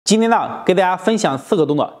今天呢，给大家分享4个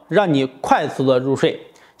动作，让你快速的入睡。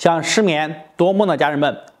想失眠多梦的家人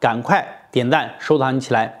们，赶快点赞收藏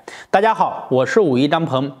起来。大家好，我是武医张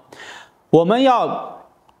鹏。我们要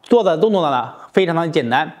做的动作呢，非常的简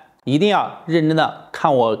单，一定要认真的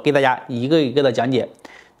看我给大家一个一个的讲解。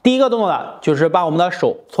第一个动作呢，就是把我们的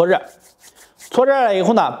手搓热，搓热了以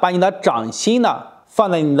后呢，把你的掌心呢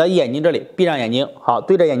放在你的眼睛这里，闭上眼睛，好，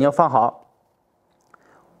对着眼睛放好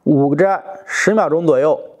，5至10秒钟左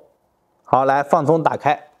右。好，来放松，打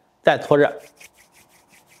开，再搓热，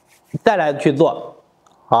再来去做，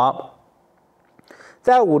好，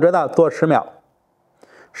再捂着呢做10秒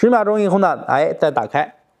，10秒钟以后呢，再打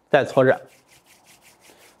开，再搓热，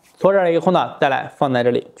搓热了以后呢，再来放在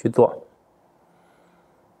这里去做，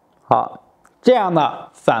好，这样呢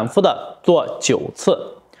反复的做9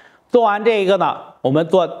次。做完这一个呢，我们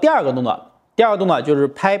做第二个动作。第二个动作就是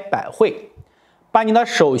拍百会，把你的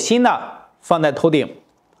手心呢放在头顶。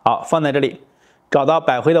好，放在这里，找到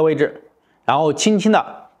百会的位置，然后轻轻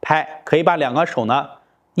的拍，可以把2个手呢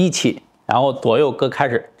一起，然后左右各开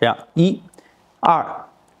始，这样1、2、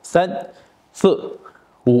3、4、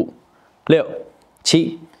5、6、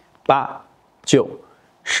7、8、9、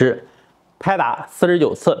10，拍打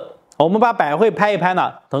49次。我们把百会拍一拍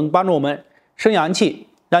呢，能帮助我们生阳气，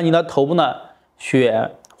让你的头部呢血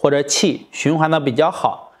或者气循环的比较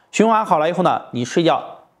好，循环好了以后呢，你睡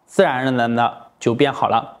觉自然而然的就变好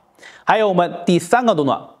了。还有我们第3个动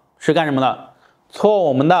作是干什么呢？搓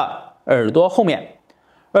我们的耳朵后面。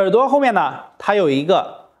耳朵后面呢，它有一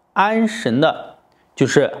个安神的，就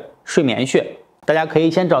是睡眠穴。大家可以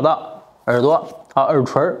先找到耳朵耳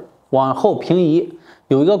垂往后平移，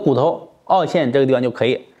有一个骨头凹陷这个地方就可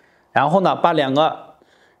以。然后呢，把2个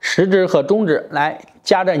食指和中指来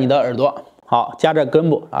夹着你的耳朵，好，夹着根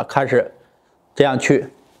部开始这样去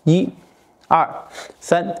1、2、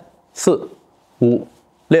3、4、5、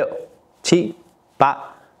6、7、8、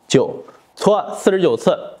9，搓49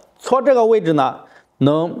次。搓这个位置呢，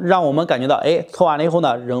能让我们感觉到，搓完了以后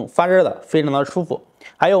呢，仍发热的，非常的舒服。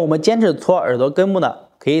还有我们坚持搓耳朵根部呢，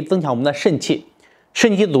可以增强我们的肾气，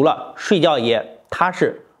肾气足了，睡觉也踏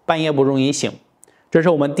实，半夜不容易醒。这是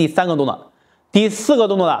我们第3个动作。第4个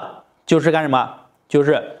动作呢，就是干什么？就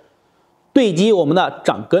是对击我们的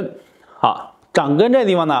掌根。好，掌根这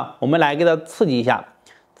地方呢，我们来给它刺激一下。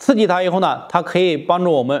刺激它以后呢，它可以帮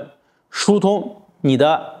助我们疏通你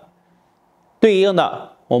的对应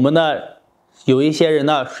的我们的有一些人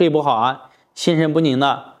呢睡不好心神不宁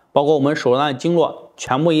的，包括我们手上的经络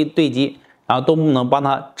全部一对击，然后都能帮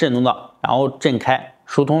它震动到，然后震开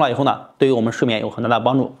疏通了以后呢，对于我们睡眠有很大的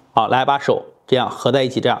帮助。好，来把手这样合在一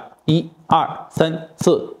起，这样1、2、3、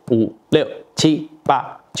4、5、6、7、8、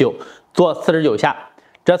9，做49下。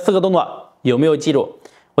这4个动作有没有记住？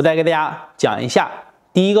我再给大家讲一下。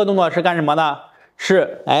第一个动作是干什么呢？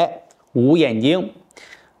是捂眼睛。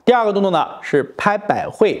第2个动作呢是拍百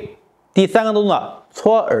会。第3个动作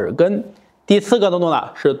搓耳根。第4个动作呢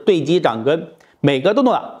是对击掌根。每个动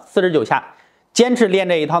作呢49下，坚持练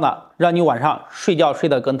这一套呢，让你晚上睡觉睡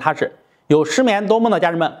得更踏实。有失眠多梦的家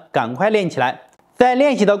人们，赶快练起来。在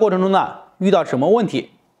练习的过程中呢，遇到什么问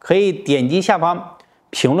题可以点击下方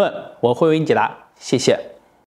评论，我会为你解答。谢谢。